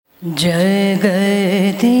जगदीश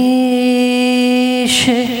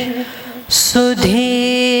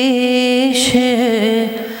सुधीश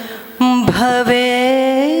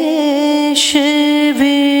भवेश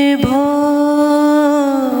विभो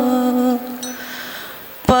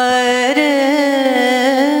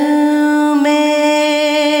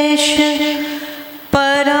परमेश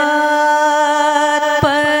परात्पर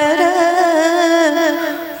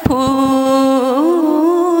पूत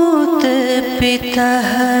पितः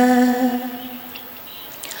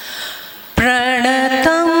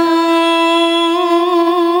प्रणतं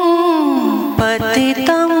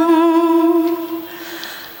पतितं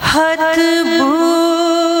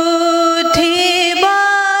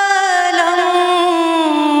हतबुद्धिबलं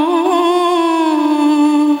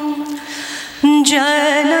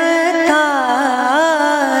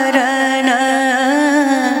जनतारण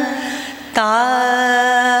तारय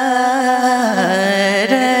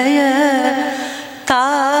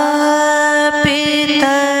तापितकम्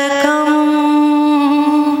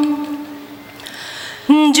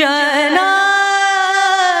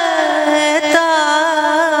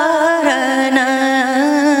जनतारण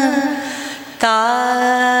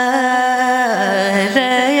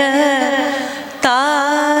तारय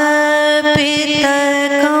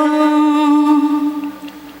तापितकम्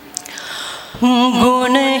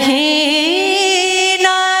गुणहीन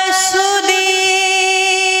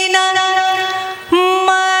सुदीन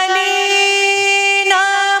मलिनमतिं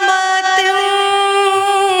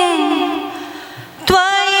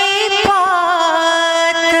त्वयि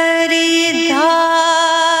पातरि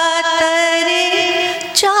धातरि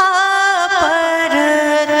चापरतिं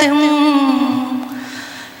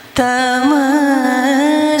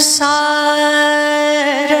तमसा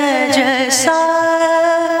रजसा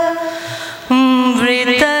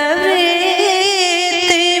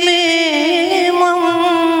वृतवृत्तिमिमं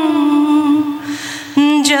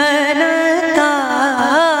जनतारण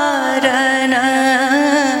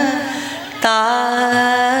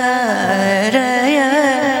तारय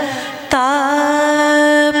तापितकम्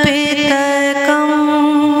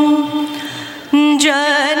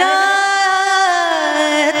जनतारण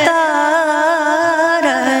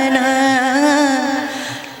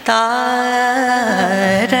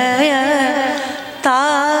तारय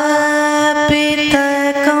तापितकम्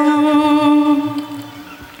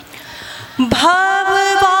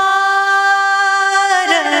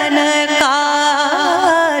भववारण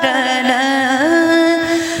कारण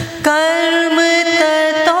कर्म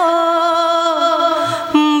ततो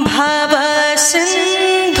भवसिन्धुजले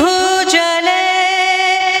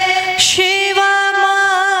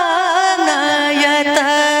शिवमानयत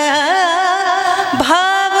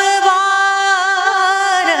भववारण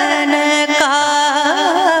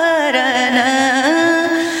कारण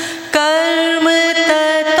कर्म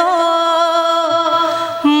ततो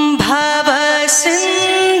भवसिन्धुजले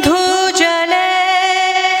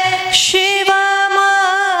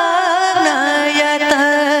शिवमानयत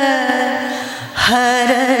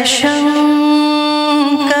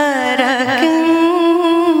हरशङ्कर किं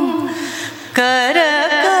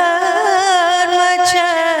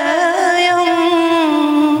करकर्मचयं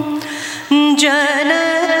जनतारण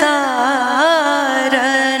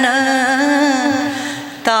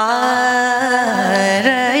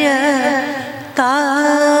तारय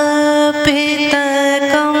तापितकम्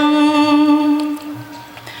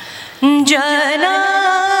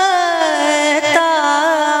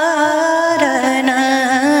जनतारण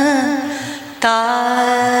तारय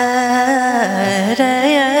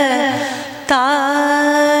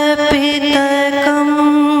तापितकम्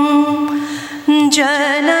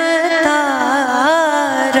जनतारण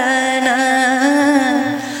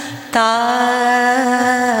तारय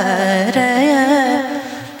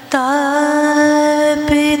तापितकम्।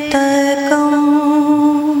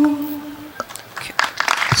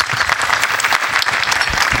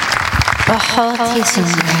 बहुत ही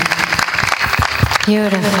सुंदर,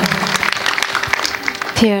 beautiful,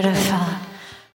 beautiful.